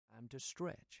to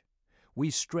stretch.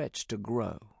 We stretch to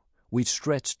grow. We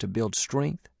stretch to build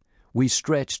strength. We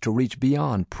stretch to reach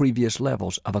beyond previous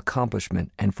levels of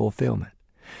accomplishment and fulfillment.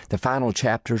 The final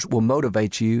chapters will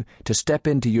motivate you to step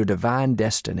into your divine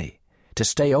destiny, to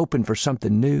stay open for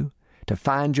something new, to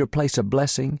find your place of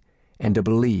blessing, and to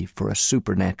believe for a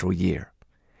supernatural year.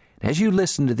 As you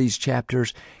listen to these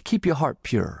chapters, keep your heart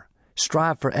pure,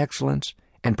 strive for excellence,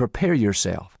 and prepare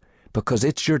yourself, because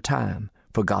it's your time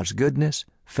for God's goodness,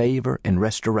 favor, and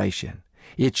restoration.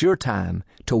 It's your time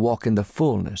to walk in the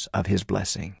fullness of His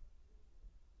blessing.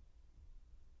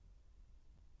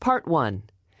 Part 1.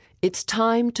 It's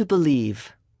Time to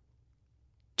Believe.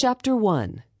 Chapter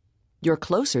 1. You're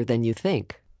Closer Than You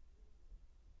Think.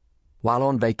 While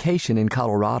on vacation in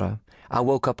Colorado, I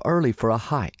woke up early for a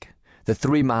hike. The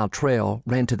 3-mile trail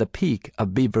ran to the peak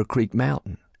of Beaver Creek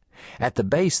Mountain. At the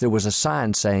base there was a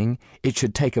sign saying it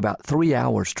should take about 3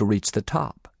 hours to reach the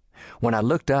top. When I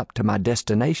looked up to my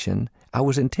destination, I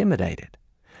was intimidated.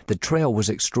 The trail was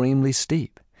extremely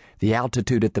steep. The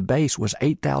altitude at the base was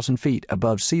 8,000 feet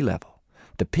above sea level.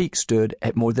 The peak stood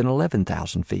at more than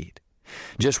 11,000 feet.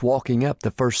 Just walking up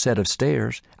the first set of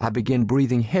stairs, I began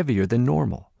breathing heavier than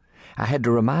normal. I had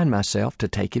to remind myself to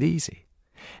take it easy.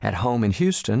 At home in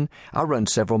Houston, I run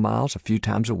several miles a few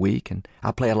times a week, and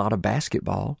I play a lot of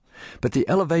basketball, but the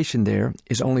elevation there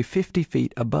is only 50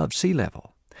 feet above sea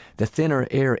level. The thinner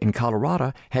air in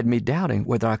Colorado had me doubting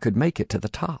whether I could make it to the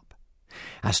top.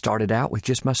 I started out with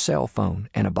just my cell phone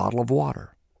and a bottle of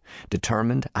water.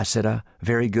 Determined, I set a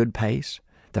very good pace.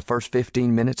 The first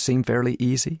 15 minutes seemed fairly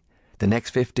easy. The next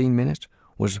 15 minutes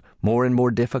was more and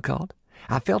more difficult.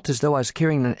 I felt as though I was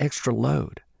carrying an extra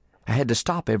load. I had to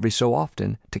stop every so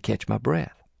often to catch my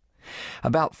breath.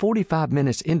 About 45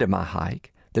 minutes into my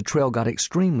hike, the trail got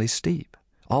extremely steep,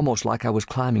 almost like I was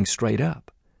climbing straight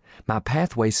up. My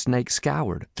pathway snaked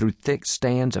skyward through thick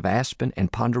stands of aspen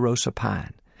and ponderosa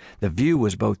pine. The view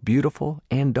was both beautiful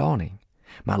and daunting.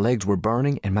 My legs were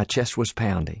burning and my chest was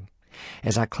pounding.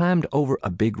 As I climbed over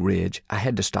a big ridge, I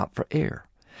had to stop for air.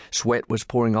 Sweat was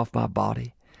pouring off my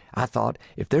body. I thought,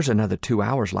 if there's another 2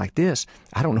 hours like this,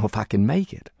 I don't know if I can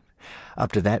make it.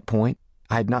 Up to that point,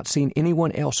 I had not seen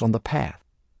anyone else on the path.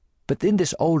 But then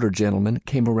this older gentleman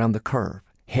came around the curve,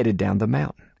 headed down the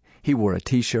mountain. He wore a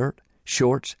t-shirt,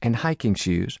 shorts, and hiking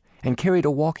shoes, and carried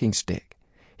a walking stick.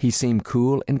 He seemed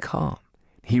cool and calm.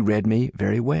 He read me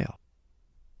very well.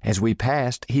 As we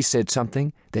passed, he said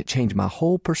something that changed my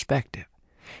whole perspective.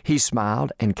 He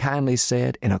smiled and kindly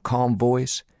said in a calm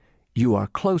voice, "You are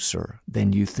closer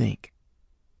than you think."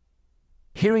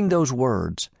 Hearing those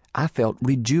words, I felt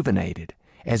rejuvenated,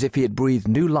 as if he had breathed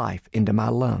new life into my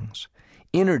lungs.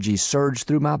 Energy surged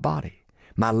through my body.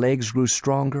 My legs grew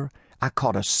stronger. I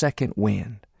caught a second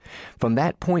wind. From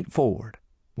that point forward,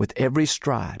 with every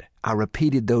stride, I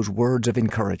repeated those words of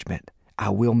encouragement. I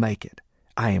will make it.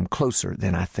 I am closer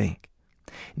than I think.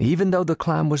 And even though the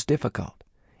climb was difficult,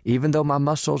 even though my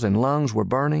muscles and lungs were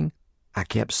burning, I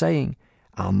kept saying,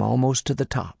 I'm almost to the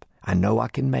top. I know I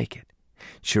can make it.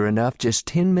 Sure enough, just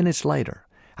 10 minutes later,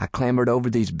 I clambered over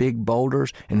these big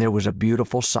boulders, and there was a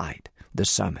beautiful sight, the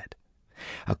summit.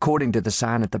 According to the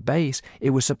sign at the base,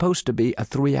 it was supposed to be a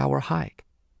 3-hour hike.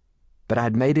 But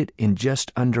I'd made it in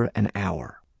just under an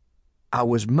hour. I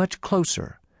was much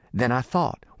closer than I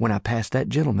thought when I passed that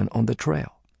gentleman on the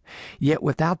trail. Yet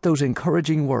without those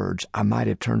encouraging words, I might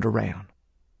have turned around.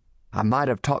 I might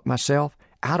have talked myself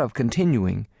out of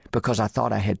continuing because I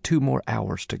thought I had 2 more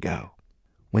hours to go.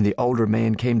 When the older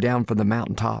man came down from the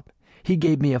mountaintop, he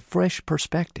gave me a fresh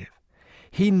perspective.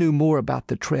 He knew more about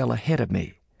the trail ahead of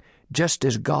me, just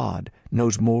as God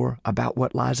knows more about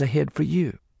what lies ahead for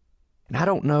you. And I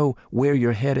don't know where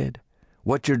you're headed,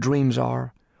 what your dreams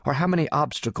are, or how many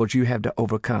obstacles you have to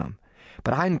overcome,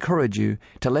 but I encourage you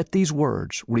to let these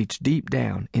words reach deep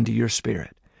down into your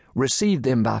spirit. Receive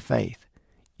them by faith.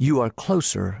 You are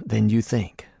closer than you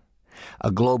think.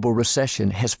 A global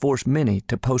recession has forced many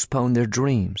to postpone their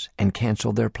dreams and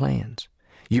cancel their plans.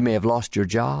 You may have lost your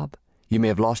job. You may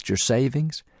have lost your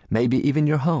savings, maybe even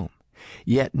your home.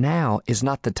 Yet now is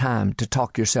not the time to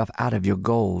talk yourself out of your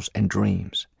goals and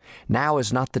dreams. Now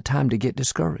is not the time to get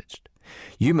discouraged.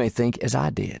 You may think, as I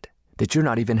did, that you're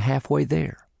not even halfway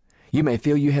there. You may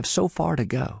feel you have so far to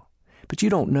go, but you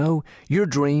don't know your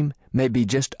dream may be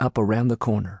just up around the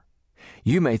corner.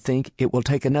 You may think it will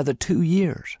take another 2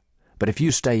 years, but if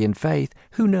you stay in faith,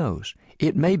 who knows?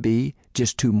 It may be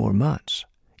just 2 more months.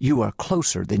 You are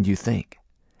closer than you think.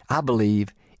 I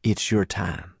believe it's your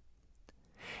time.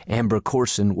 Amber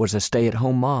Corson was a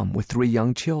stay-at-home mom with 3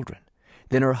 young children.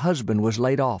 Then her husband was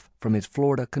laid off from his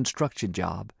Florida construction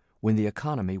job when the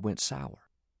economy went sour.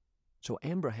 So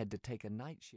Amber had to take a night shift.